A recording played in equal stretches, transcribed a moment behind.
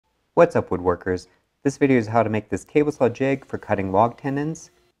What's up, woodworkers? This video is how to make this table saw jig for cutting log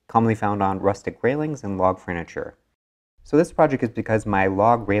tenons, commonly found on rustic railings and log furniture. So this project is because my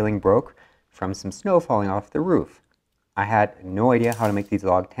log railing broke from some snow falling off the roof. I had no idea how to make these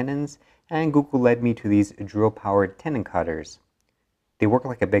log tenons, and Google led me to these drill-powered tenon cutters. They work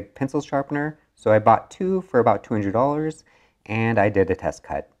like a big pencil sharpener, so I bought two for about $200, and I did a test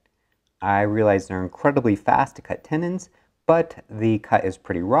cut. I realized they're incredibly fast to cut tenons, but the cut is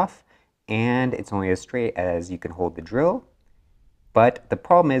pretty rough, and it's only as straight as you can hold the drill. But the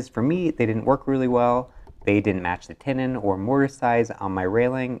problem is, for me, they didn't work really well. They didn't match the tenon or mortar size on my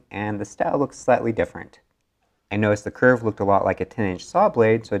railing, and the style looks slightly different. I noticed the curve looked a lot like a 10-inch saw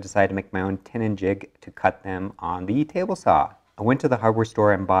blade, so I decided to make my own tenon jig to cut them on the table saw. I went to the hardware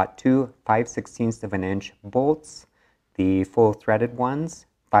store and bought two 5/16 of an inch bolts, the full threaded ones,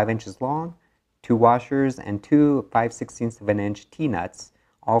 5 inches long, 2 washers, and two 5/16 of an inch T-nuts,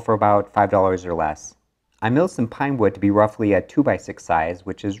 all for about $5 or less. I milled some pine wood to be roughly a 2x6 size,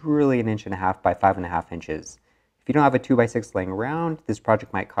 which is really 1.5 inches by 5.5 inches. If you don't have a 2x6 laying around, this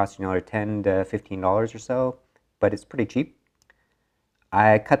project might cost you another $10 to $15 or so, but it's pretty cheap.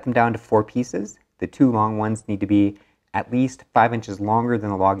 I cut them down to 4 pieces. The 2 long ones need to be at least 5 inches longer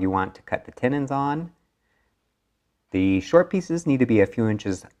than the log you want to cut the tenons on. The short pieces need to be a few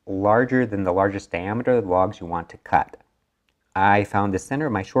inches larger than the largest diameter of the logs you want to cut. I found the center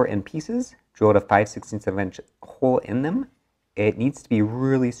of my short end pieces, drilled a 5/16 of an inch hole in them. It needs to be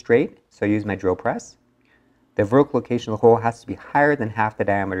really straight, so I use my drill press. The vertical location of the hole has to be higher than half the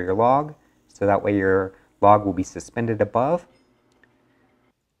diameter of your log, so that way your log will be suspended above.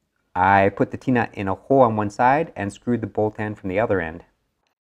 I put the T-nut in a hole on one side and screwed the bolt end from the other end.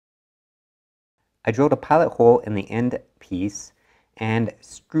 I drilled a pilot hole in the end piece and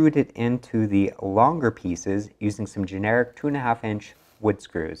screwed it into the longer pieces using some generic 2.5 inch wood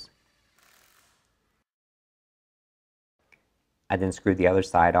screws. I then screwed the other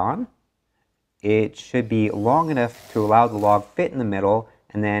side on. It should be long enough to allow the log fit in the middle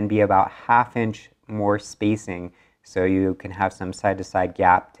and then be about 1/2 inch more spacing so you can have some side-to-side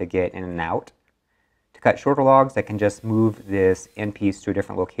gap to get in and out. To cut shorter logs, I can just move this end piece to a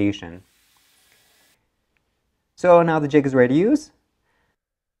different location. So now the jig is ready to use.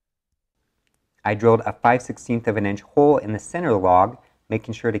 I drilled a 5/16 of an inch hole in the center of the log,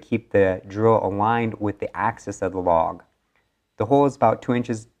 making sure to keep the drill aligned with the axis of the log. The hole is about 2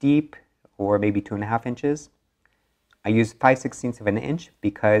 inches deep, or maybe 2.5 inches. I used 5/16 of an inch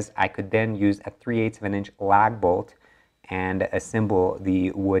because I could then use a 3/8 of an inch lag bolt and assemble the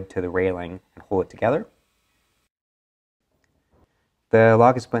wood to the railing and hold it together. The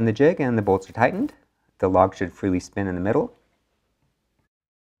log is put in the jig and the bolts are tightened. The log should freely spin in the middle.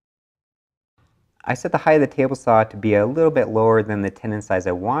 I set the height of the table saw to be a little bit lower than the tenon size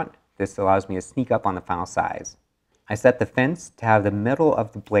I want. This allows me to sneak up on the final size. I set the fence to have the middle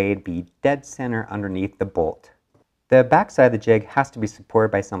of the blade be dead center underneath the bolt. The back side of the jig has to be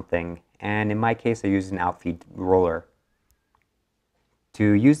supported by something, and in my case I used an outfeed roller.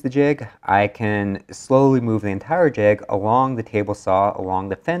 To use the jig, I can slowly move the entire jig along the table saw, along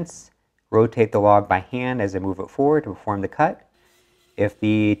the fence, rotate the log by hand as I move it forward to perform the cut. If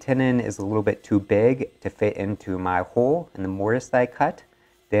the tenon is a little bit too big to fit into my hole in the mortise that I cut,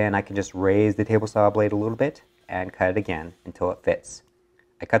 then I can just raise the table saw blade a little bit and cut it again until it fits.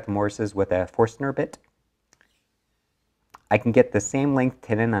 I cut the mortises with a Forstner bit. I can get the same length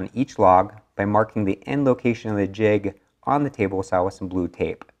tenon on each log by marking the end location of the jig on the table saw with some blue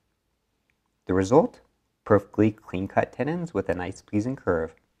tape. The result? Perfectly clean cut tenons with a nice pleasing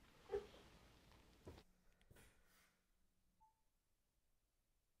curve.